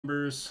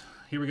Numbers.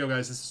 Here we go,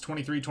 guys. This is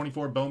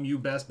 23-24 Bowman U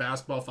Best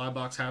Basketball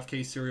 5-box half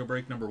case serial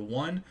break number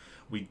 1.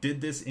 We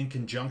did this in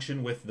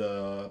conjunction with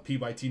the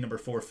PYT number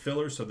 4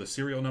 filler, so the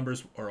serial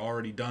numbers are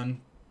already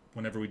done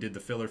whenever we did the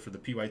filler for the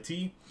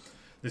PYT.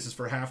 This is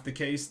for half the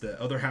case.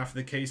 The other half of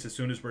the case, as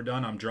soon as we're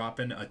done, I'm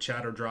dropping a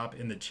chatter drop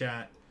in the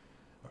chat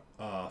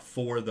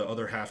for the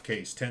other half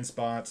case. 10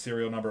 spot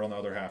serial number on the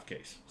other half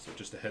case. So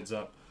just a heads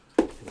up.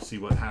 We'll see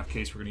what half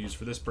case we're going to use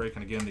for this break.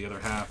 And again, the other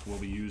half will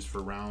be used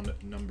for round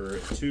number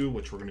 2,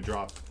 which we're going to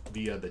drop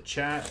via the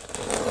chat.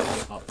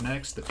 Up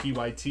next, the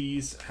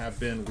PYTs have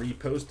been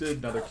reposted.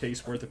 Another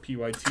case worth of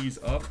PYTs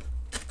up.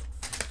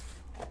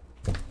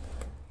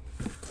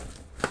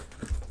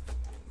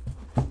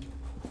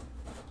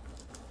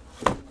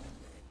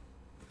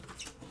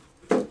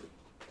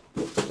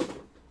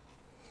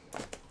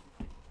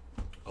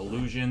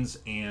 Illusions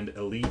and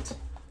Elite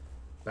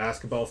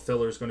Basketball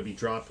filler is going to be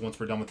dropped once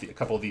we're done with a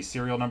couple of these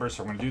serial numbers.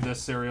 So we're going to do this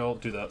serial,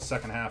 do the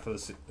second half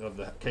of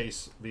the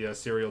case via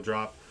serial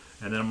drop,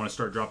 and then I'm going to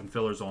start dropping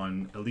fillers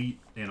on Elite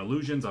and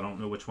Illusions. I don't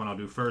know which one I'll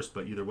do first,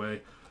 but either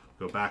way,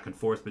 go back and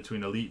forth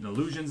between Elite and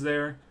Illusions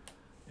there,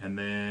 and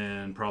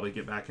then probably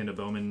get back into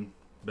Bowman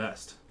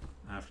Best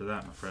after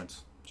that, my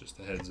friends. Just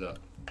a heads up.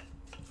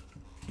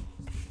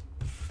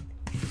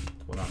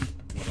 What I'm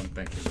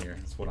thinking here.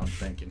 That's what I'm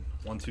thinking.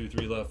 1, 2,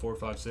 3 left, 4,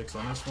 5, 6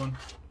 on this one.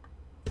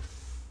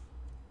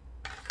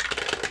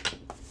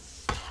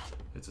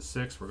 It's a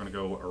 6. We're going to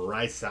go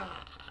right side.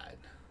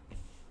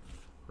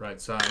 Right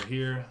side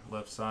here.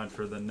 Left side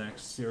for the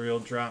next serial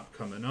drop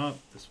coming up.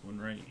 This one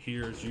right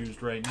here is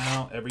used right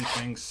now.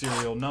 Everything's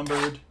serial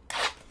numbered.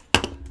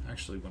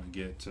 Actually want to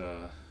get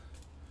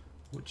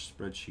which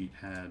spreadsheet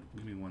had.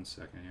 Give me 1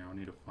 second here. I'll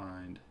need to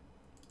find.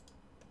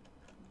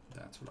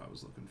 That's what I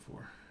was looking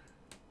for.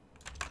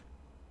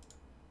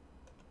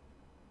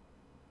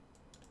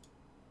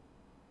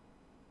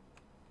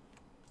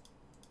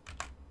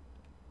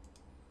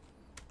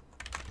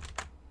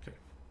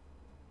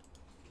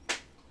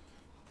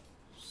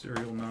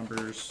 Serial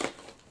numbers,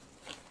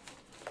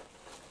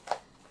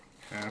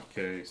 half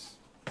case.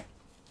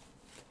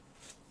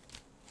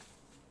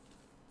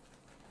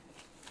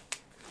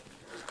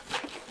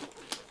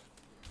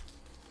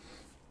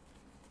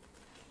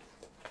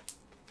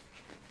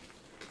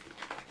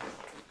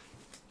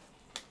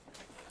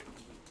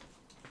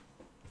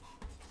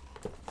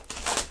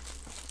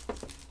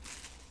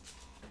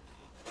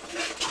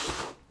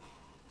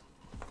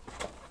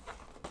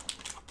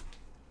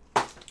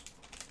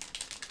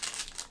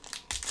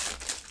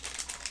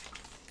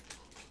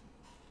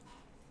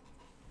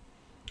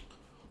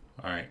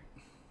 All right,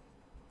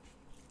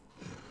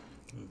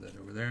 move that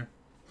over there.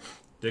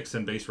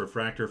 Dixon base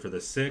refractor for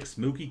the 6.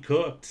 Mookie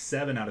Cooked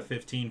 7 out of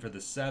 15 for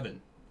the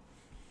 7.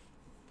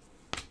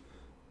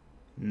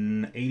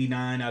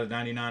 89 out of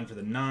 99 for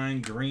the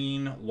 9.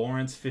 Green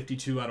Lawrence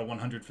 52 out of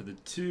 100 for the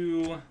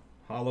 2.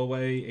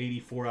 Holloway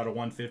 84 out of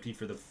 150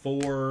 for the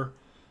 4.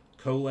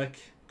 Kolek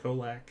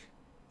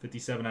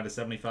 57 out of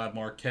 75.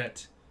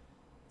 Marquette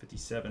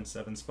 57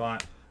 7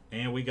 spot.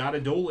 And we got a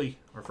dually,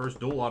 our first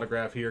dual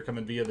autograph here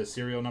coming via the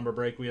serial number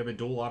break. We have a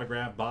dual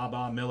autograph,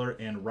 Baba Miller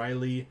and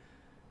Riley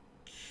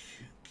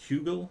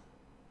Kugel.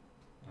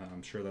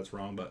 I'm sure that's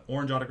wrong, but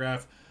orange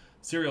autograph.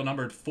 Serial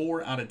numbered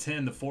 4 out of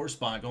 10, the 4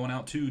 spot going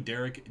out to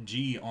Derek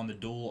G on the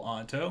dual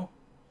auto.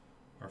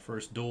 Our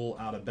first dual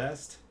out of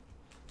best.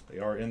 They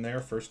are in there.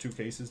 First 2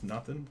 cases,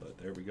 nothing, but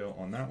there we go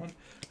on that one.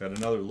 Got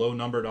another low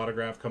numbered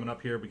autograph coming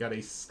up here. We got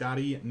a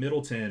Scotty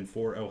Middleton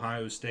for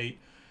Ohio State.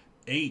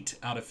 8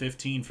 out of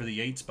 15 for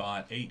the 8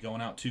 spot. 8 going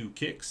out to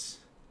Kicks.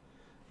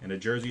 And a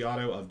jersey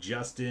auto of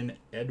Justin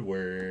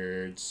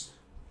Edwards.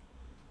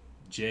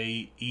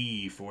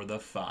 J.E. for the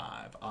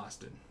 5.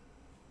 Austin.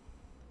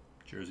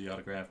 Jersey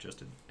autograph,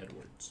 Justin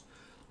Edwards.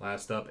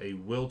 Last up, a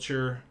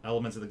Wilcher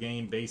Elements of the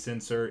Game base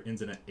insert.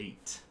 Ends in an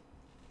 8.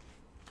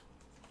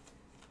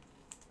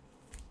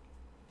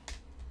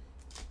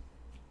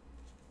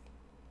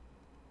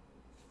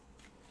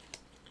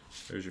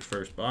 There's your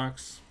first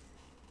box.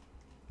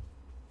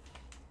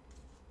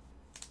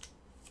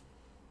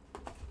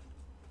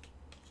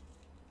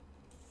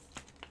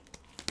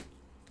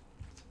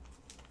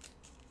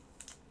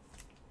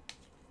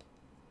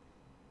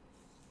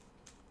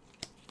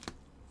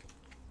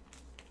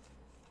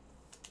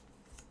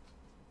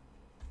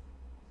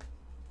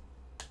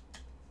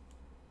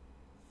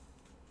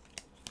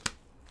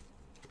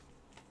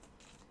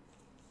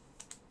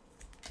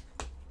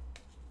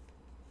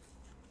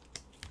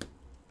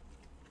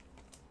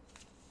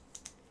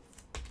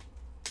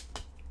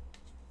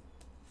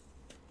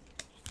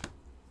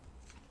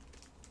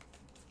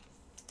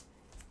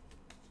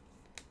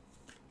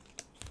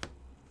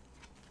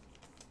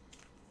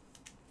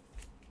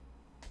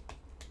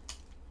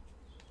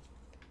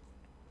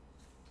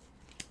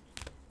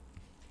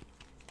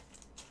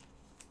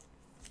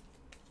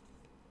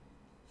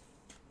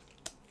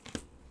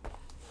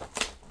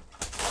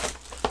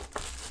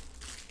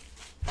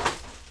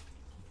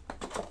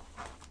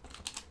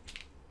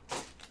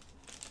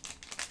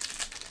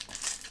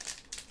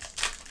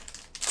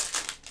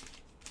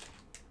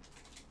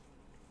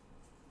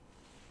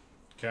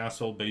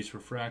 Castle base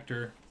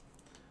refractor.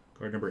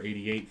 Card number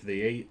 88 for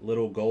the 8.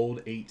 Little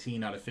Gold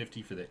 18 out of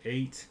 50 for the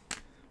 8.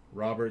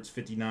 Roberts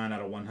 59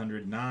 out of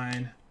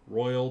 109.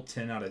 Royal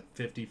 10 out of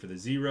 50 for the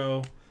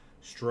 0.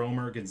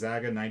 Stromer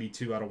Gonzaga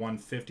 92 out of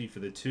 150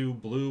 for the 2.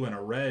 Blue and a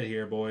red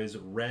here, boys.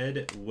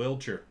 Red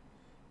Wilcher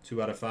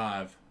 2 out of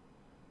 5.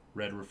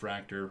 Red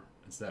refractor.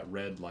 It's that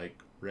red like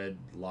red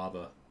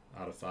lava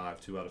out of 5.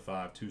 2 out of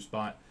 5. 2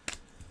 spot.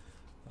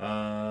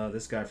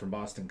 This guy from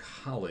Boston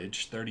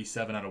College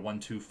 37 out of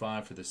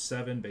 125 for the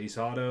 7. Base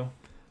auto.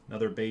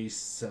 Another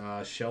base,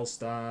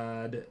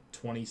 Shellstad,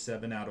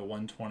 27 out of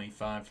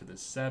 125 for the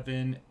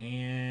 7.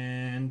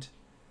 And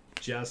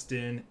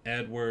Justin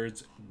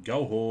Edwards,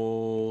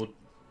 gold.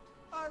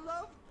 I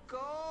love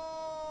gold.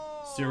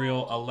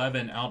 Serial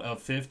 11 out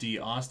of 50,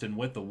 Austin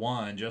with the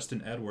 1.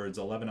 Justin Edwards,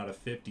 11 out of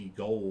 50,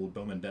 gold.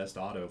 Bowman best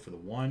auto for the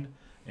 1.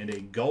 And a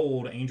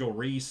gold, Angel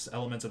Reese,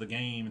 Elements of the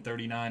Game,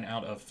 39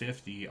 out of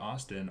 50,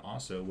 Austin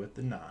also with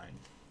the 9.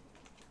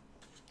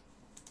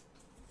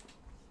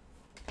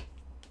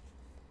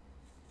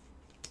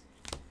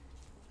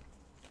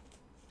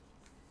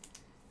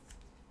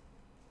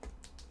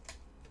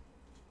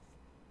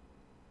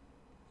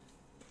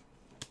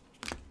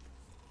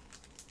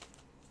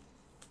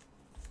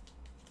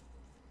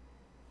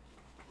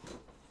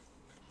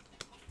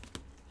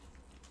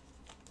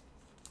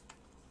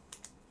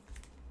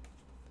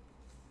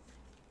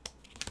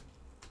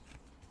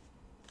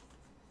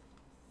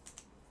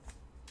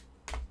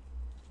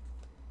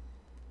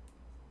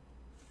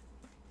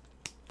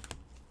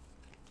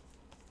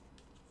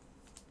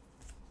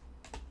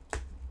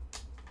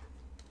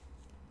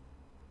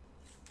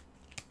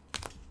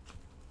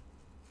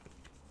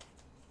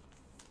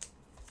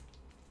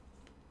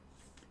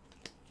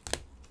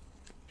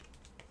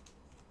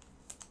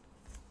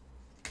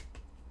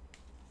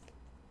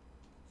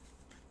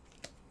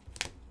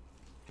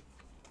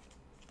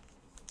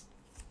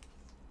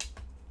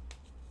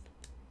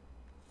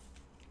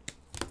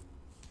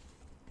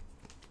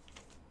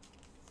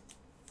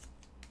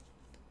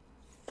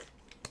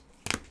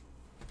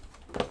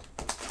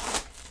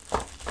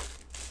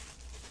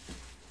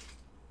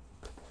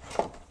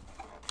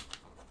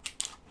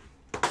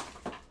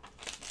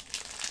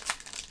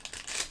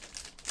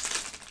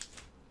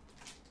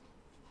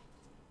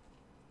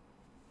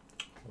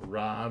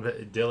 Rob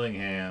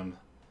Dillingham,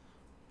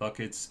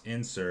 buckets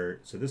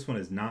insert. So this one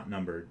is not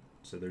numbered.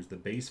 So there's the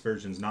base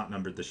version's not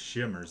numbered. The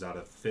shimmers out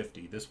of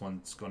 50. This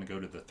one's going to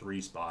go to the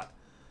 3 spot,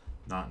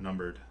 not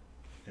numbered.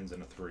 Ends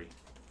in a 3.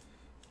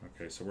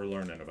 Okay, so we're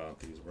learning about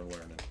these. We're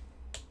learning.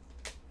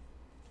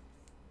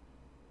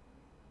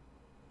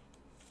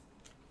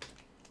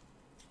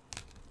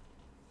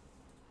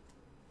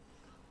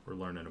 We're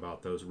learning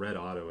about those. Red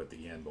auto at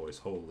the end, boys.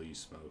 Holy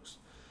smokes.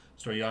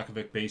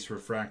 Stojakovic base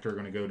refractor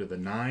going to go to the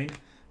 9.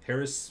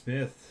 Harris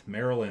Smith,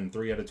 Maryland,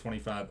 3 out of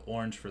 25,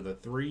 orange for the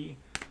 3.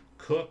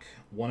 Cook,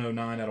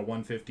 109 out of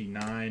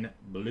 159,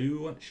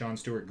 blue. Sean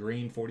Stewart,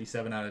 green,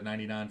 47 out of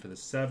 99 for the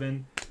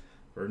 7.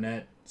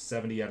 Burnett,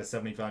 70 out of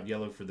 75,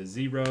 yellow for the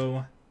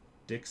 0.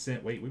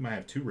 Dixon, wait, we might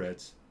have 2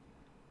 reds.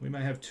 We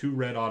might have 2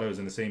 red autos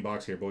in the same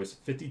box here, boys.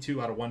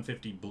 52 out of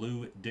 150,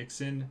 blue,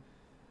 Dixon.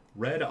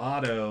 Red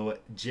auto,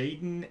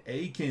 Jaden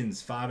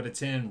Akins, 5 out of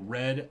 10,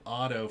 red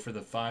auto for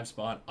the 5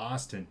 spot,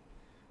 Austin.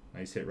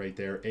 Nice hit right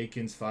there.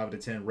 Akins, 5 out of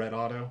 10, red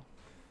auto.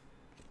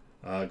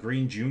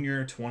 Green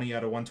Jr., 20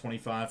 out of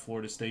 125,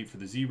 Florida State for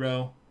the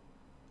 0.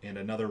 And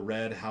another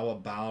red. How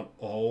about,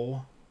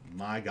 oh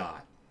my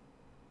God.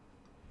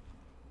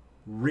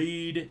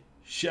 Reed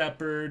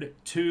Shepard,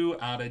 2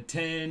 out of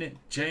 10,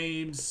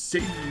 James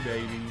C,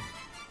 baby.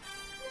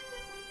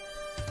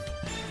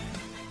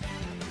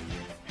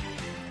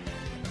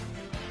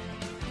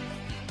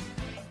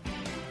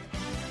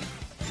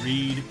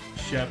 Reed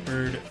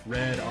Shepard,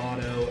 red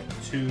auto,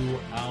 2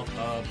 out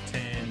of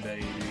 10,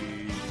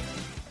 baby.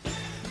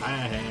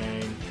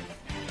 Bang.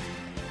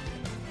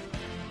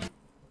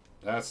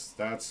 That's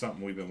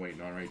something we've been waiting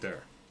on right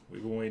there.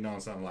 We've been waiting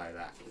on something like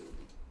that.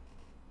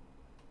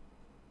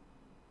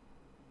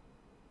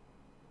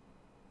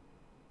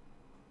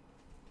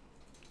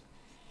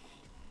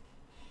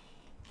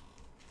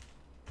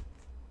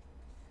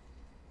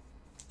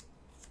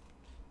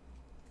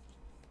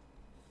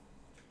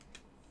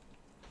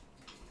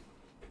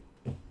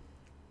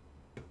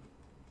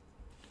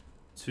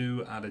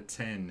 Two out of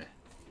 10.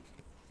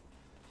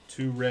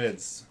 2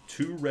 reds.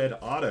 2 red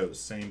autos,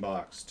 same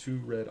box. 2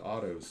 red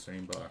autos,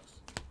 same box.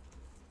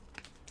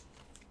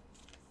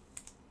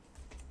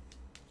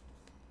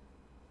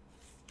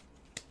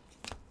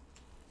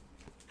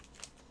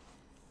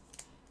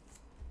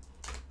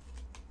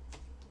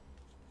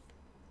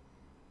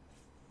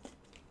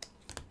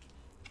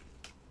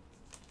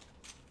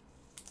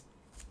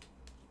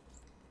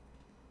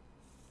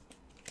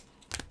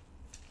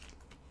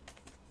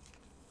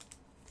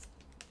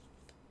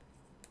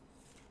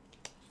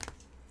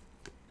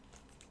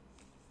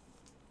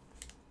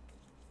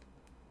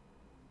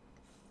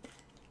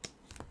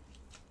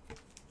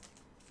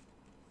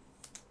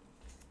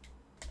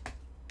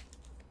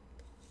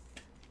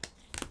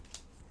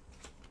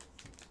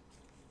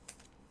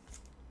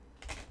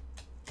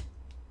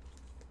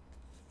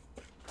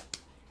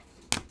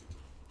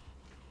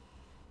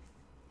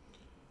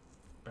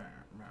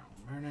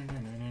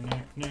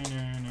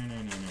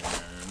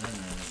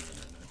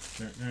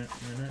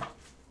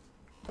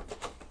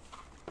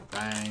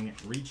 Bang.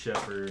 Reed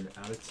Shepherd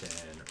out of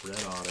 10.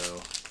 Red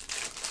auto.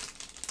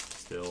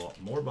 Still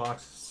more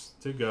boxes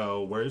to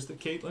go. Where's the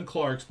Caitlin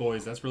Clarks,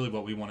 boys? That's really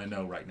what we want to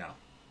know right now.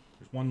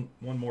 There's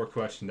one more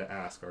question to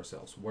ask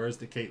ourselves. Where's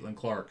the Caitlin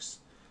Clarks?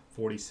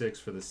 46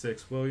 for the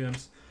 6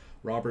 Williams.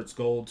 Roberts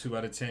Gold, 2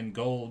 out of 10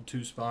 gold,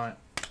 2 spot.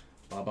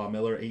 Baba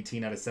Miller,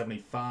 18 out of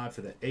 75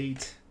 for the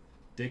 8.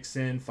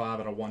 Dixon,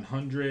 5 out of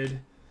 100.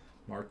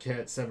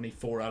 Marquette,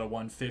 74 out of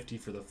 150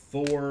 for the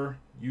 4.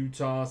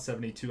 Utah,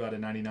 72 out of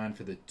 99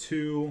 for the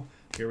 2.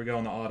 Here we go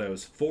on the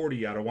autos.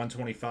 40 out of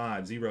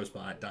 125, 0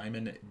 spot.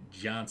 Diamond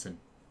Johnson.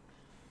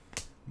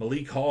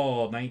 Malik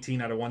Hall,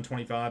 19 out of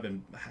 125.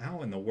 And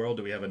how in the world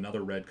do we have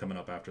another red coming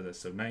up after this?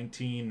 So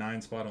 19,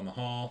 9 spot on the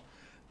Hall.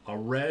 A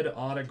red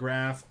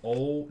autograph.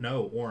 Oh,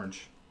 no,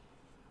 orange.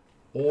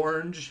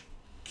 Orange.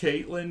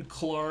 Caitlin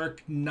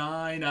Clark,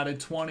 9 out of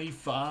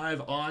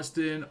 25.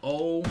 Austin,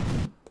 oh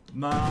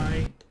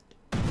my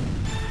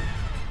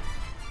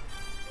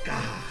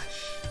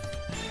gosh.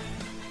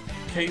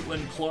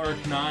 Caitlin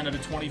Clark, 9 out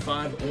of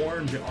 25.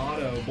 Orange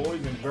auto.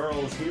 Boys and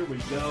girls, here we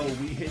go.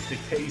 We hit the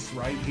case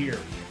right here.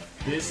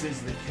 This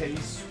is the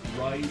case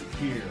right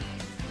here.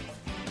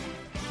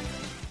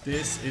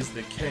 This is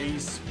the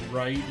case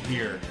right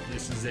here.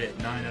 This is it.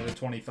 9 out of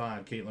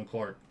 25. Caitlin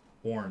Clark.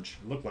 Orange.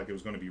 It looked like it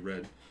was going to be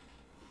red.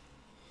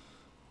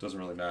 Doesn't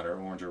really matter.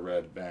 Orange or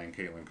red. Bang.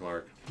 Caitlin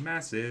Clark.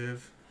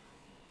 Massive.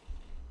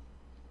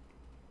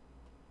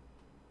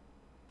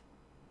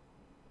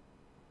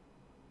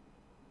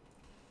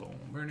 Boom.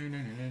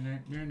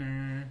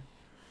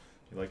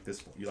 You like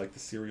this? You like the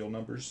serial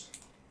numbers?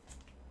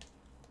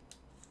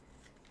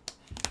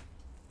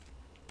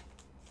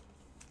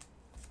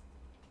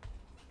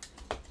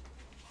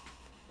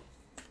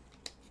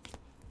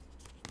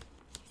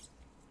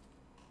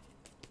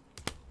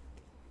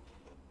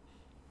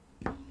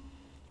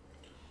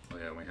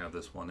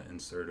 This one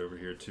insert over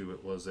here too.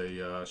 It was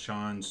a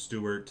Sean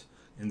Stewart,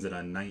 ends at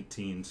a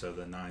 19, so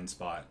the 9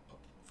 spot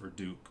for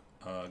Duke.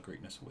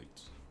 Greatness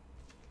awaits.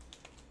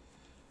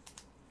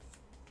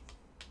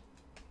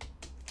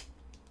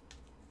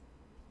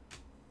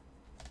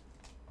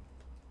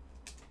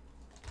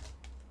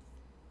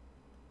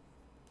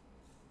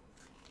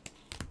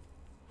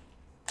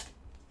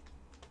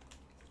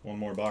 One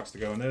more box to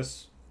go in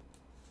this.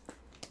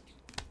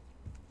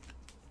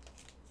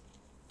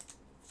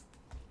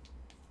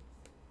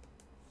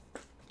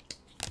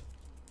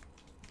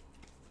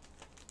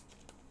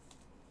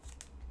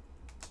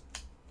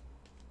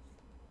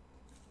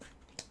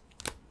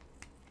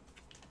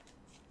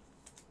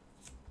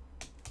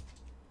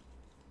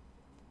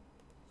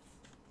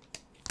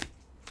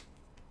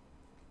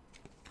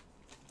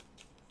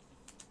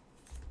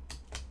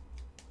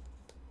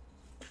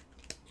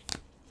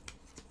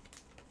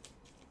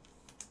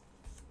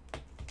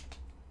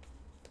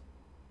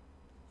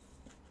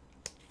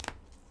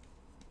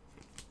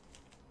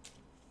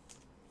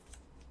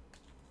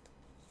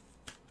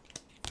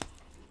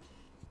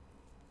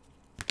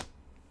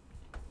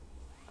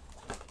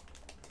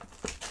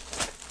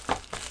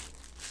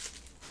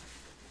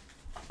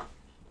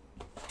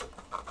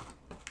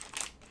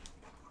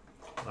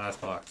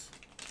 Last box.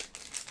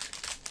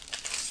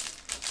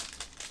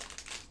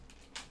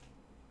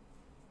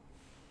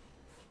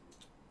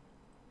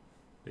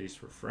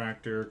 Base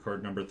refractor,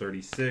 card number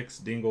 36.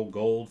 Dingle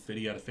Gold,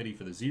 50 out of 50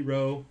 for the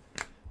 0.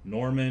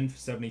 Norman,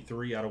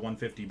 73 out of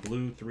 150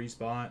 blue, 3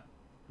 spot.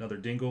 Another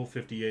Dingle,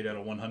 58 out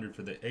of 100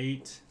 for the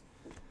 8.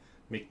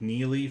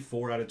 McNeely,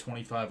 4 out of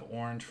 25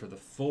 orange for the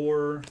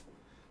 4.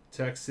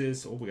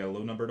 Texas, oh, we got a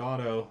low numbered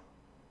auto.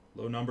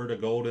 Low number to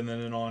gold and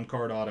then an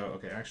on-card auto.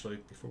 Okay, actually,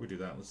 before we do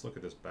that, let's look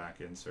at this back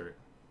insert.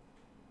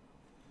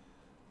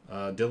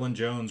 Dylan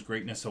Jones,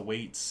 Greatness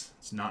Awaits.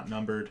 It's not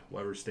numbered.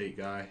 Weber State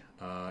guy.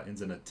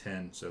 Ends in a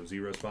 10, so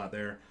 0 spot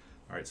there.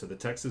 All right, so the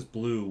Texas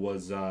Blue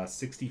was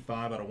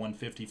 65 out of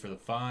 150 for the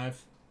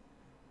 5.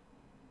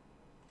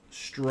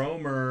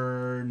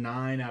 Stromer,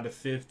 9 out of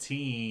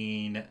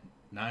 15.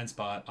 9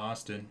 spot,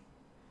 Austin.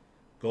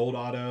 Gold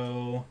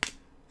auto.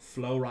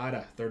 Flo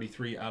Rida,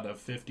 33 out of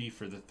 50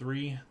 for the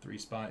 3. 3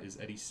 spot is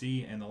Eddie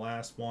C. And the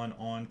last one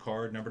on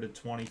card, number to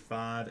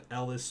 25,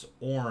 Ellis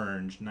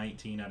Orange,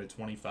 19 out of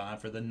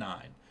 25 for the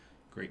 9.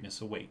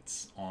 Greatness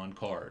Awaits on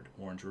card,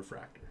 orange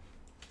refractor.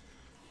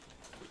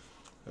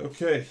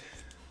 Okay.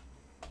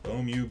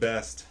 Boom, you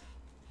best.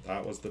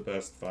 That was the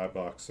best 5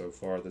 box so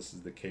far. This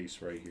is the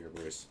case right here,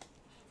 boys.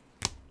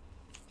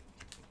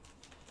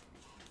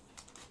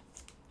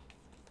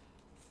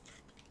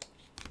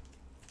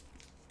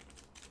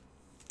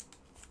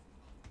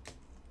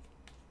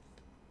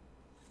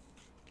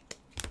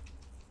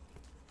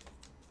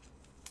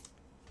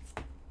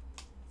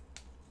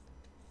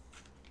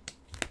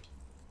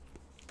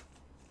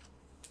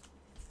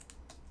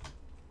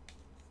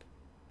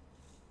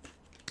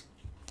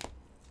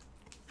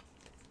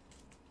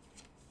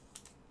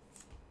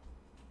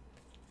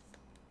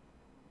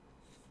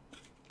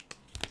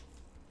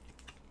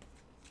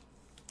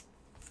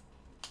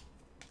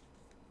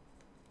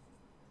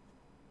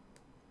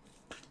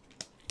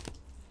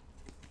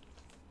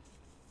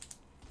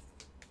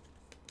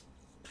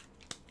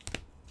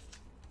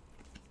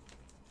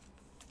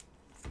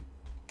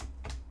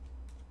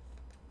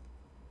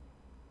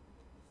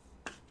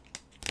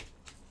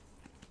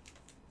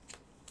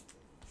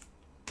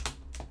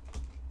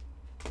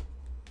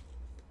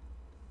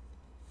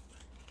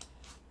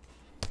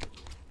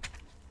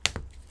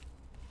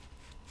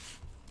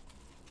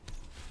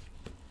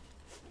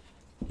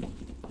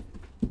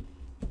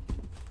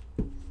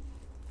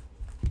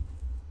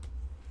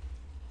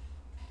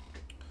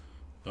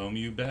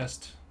 OMU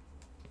best.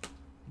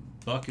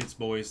 Buckets,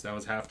 boys. That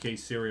was half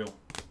case cereal.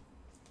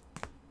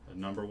 At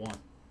number 1.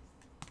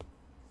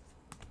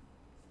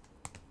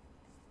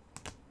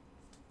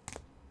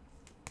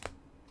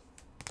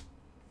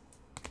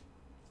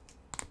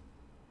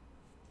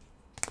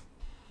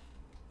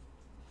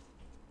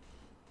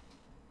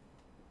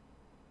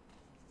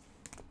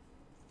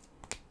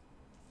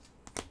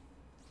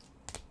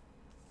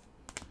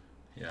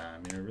 Yeah, I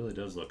mean, it really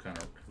does look kind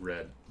of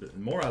red. The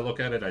more I look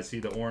at it, I see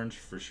the orange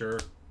for sure.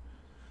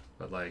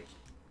 But like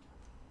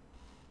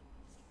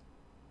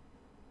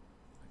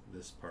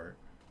this part.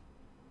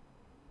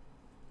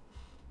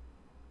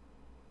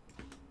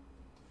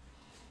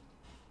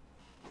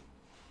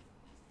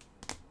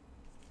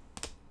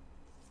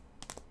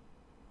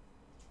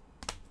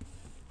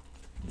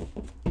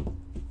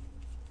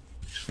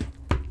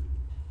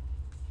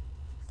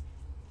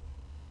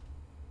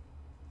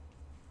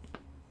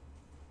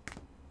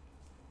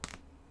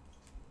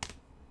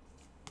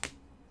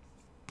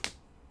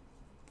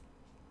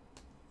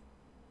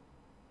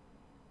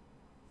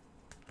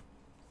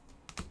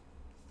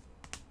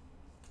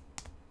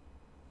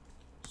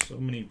 So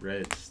many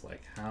reds,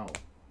 like how?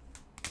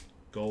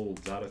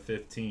 Golds out of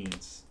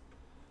 15s.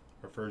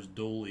 Our first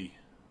dually.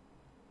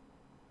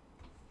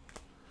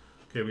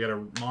 Okay, we got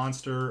a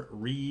Monster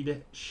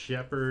Reed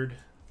Shepherd.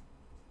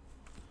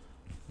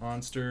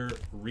 Monster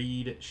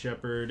Reed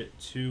Shepherd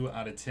 2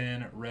 out of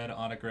 10 red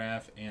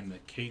autograph, and the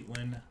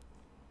Caitlin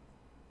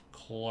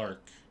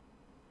Clark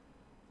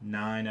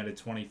 9 out of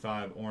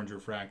 25 orange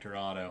refractor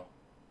auto.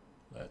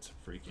 Let's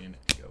freaking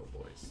go,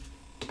 boys.